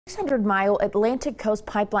600-mile Atlantic Coast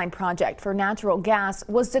Pipeline project for natural gas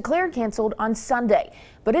was declared canceled on Sunday.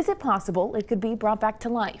 But is it possible it could be brought back to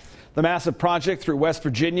life? The massive project through West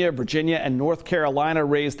Virginia, and North Carolina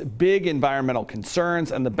raised big environmental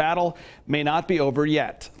concerns, and the battle may not be over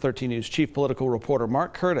yet. 13 News chief political reporter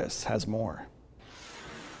Mark Curtis has more.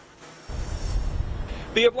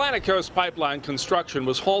 The Atlantic Coast Pipeline construction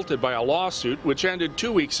was halted by a lawsuit which ended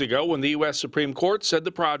 2 weeks ago when the U.S. Supreme Court said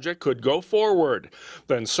the project could go forward.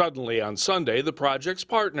 Then suddenly on Sunday, the project's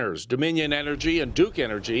partners, Dominion Energy and Duke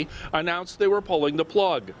Energy, announced they were pulling the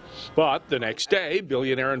plug. But the next day,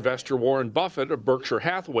 billionaire investor Warren Buffett of Berkshire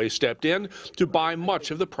Hathaway stepped in to buy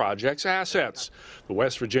much of the project's assets. The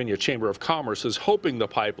West Virginia Chamber of Commerce is hoping the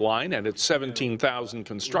pipeline and its 17,000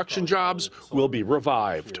 construction jobs will be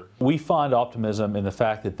revived. We find optimism in the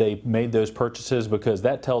fact that they made those purchases because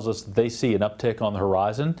that tells us that they see an uptick on the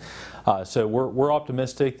horizon. So we're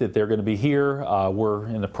optimistic that they're going to be here. We're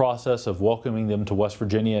in the process of welcoming them to West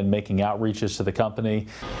Virginia and making outreaches to the company.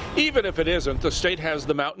 Even if it isn't, the state has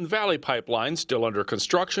the Mountain Valley Pipeline still under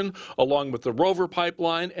construction, along with the Rover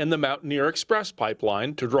Pipeline and the Mountaineer Express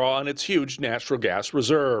Pipeline to draw on its huge natural gas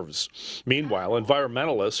reserves. Meanwhile,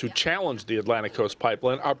 environmentalists who challenged the Atlantic Coast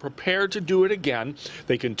Pipeline are prepared to do it again.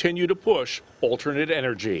 They continue to push alternate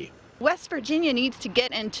energy. West Virginia needs to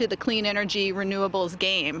get into the clean energy renewables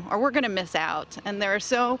game, or we're going to miss out. And there are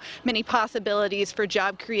so many possibilities for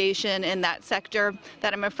job creation in that sector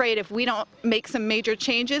that I'm afraid if we don't make some major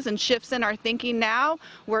changes and shifts in our thinking now,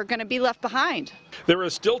 we're going to be left behind. There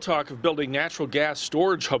is still talk of building natural gas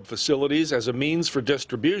storage hub facilities as a means for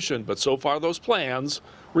distribution, but so far those plans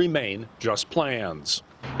remain just plans.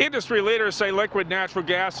 Industry leaders say liquid natural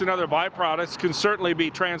gas and other byproducts can certainly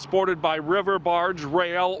be transported by river, barge,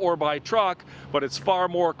 rail, or by truck, but it's far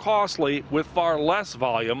more costly with far less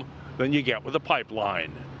volume than you get with a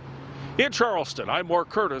pipeline. In Charleston, I'm Mark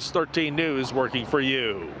Curtis, 13 News, working for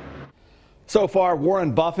you. So far,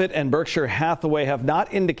 Warren Buffett and Berkshire Hathaway have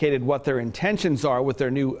not indicated what their intentions are with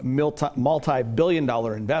their new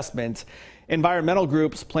multi-billion-dollar investment. Environmental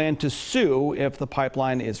groups plan to sue if the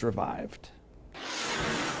pipeline is revived.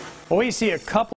 Well, we see a couple